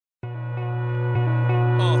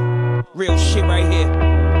Real shit right here.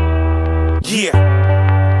 Yeah.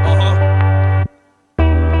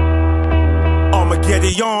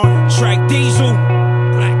 Armageddon. Track Diesel.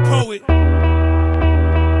 Black Poet.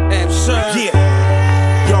 Absurd.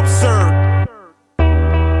 Yeah. Yo, absurd.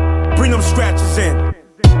 Bring them scratches in.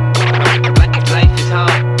 Life is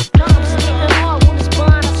hard.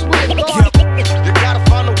 You gotta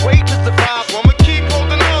find a way to survive. I'ma keep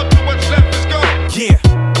holding on to what's left is gone. Yeah.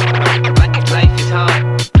 Life is hard.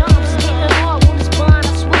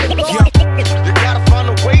 You gotta find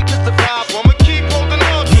a way to survive. I'ma keep holding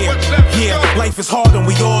on to what's left is gone. Life is hard and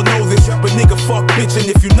we all know this, but nigga, fuck bitchin'.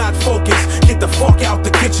 If you're not focused, get the fuck out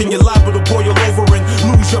the kitchen. You're liable to boil over and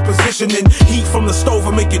lose your positioning. Heat from the stove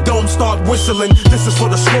and make your dome start whistling. This is for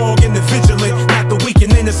the strong and the vigilant, not the weak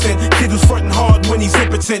and innocent. Kid who's frontin' hard when he's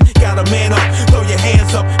impotent. Gotta man up, throw your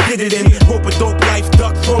hands up, get it in. Rope a dope life,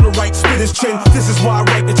 duck, throw the right, spit his chin. This is why I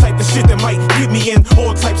write the type of shit that might get me in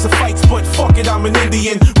all types of fights, but fuck it, I'm an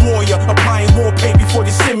Indian warrior, applying war paint before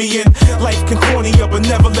they send me in. Life can corny you, but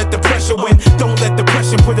never let the pressure win. Don't let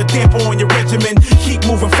depression put a damper on your regimen. Keep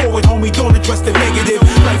moving forward, homie, don't address the negative.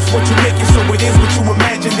 Life's what you make it, so it is what you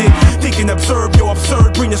imagined it. Thinking absurd, yo,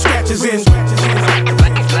 absurd, bring the scratches in. Life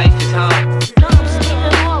is hard.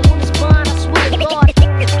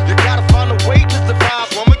 You gotta find a way to survive.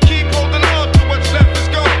 I'ma keep holding on to what's left is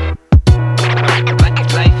gone.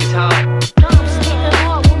 Life is hard.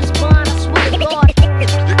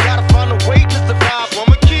 You gotta find a way to survive.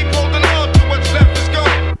 I'ma keep holding on to what's left is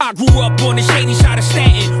gone. I grew up on the shady side of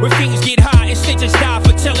Staten, where things get hot and snitches die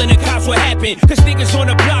for telling the cops what happened. Cause niggas on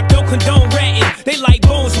the block don't condone ratting. They like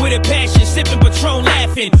bones with a passion, sipping Patron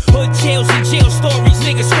laughing. Hood tales and jail stories,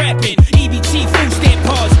 niggas scrapping. EBT food stamp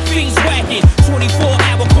cards, fiends whacking.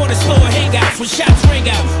 24-hour corner store hangouts when shots ring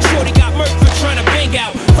out. Shorty got murked for trying to bang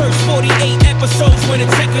out. First 48 episodes when the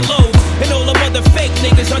tech loads, and all them other fake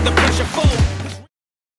niggas under pressure.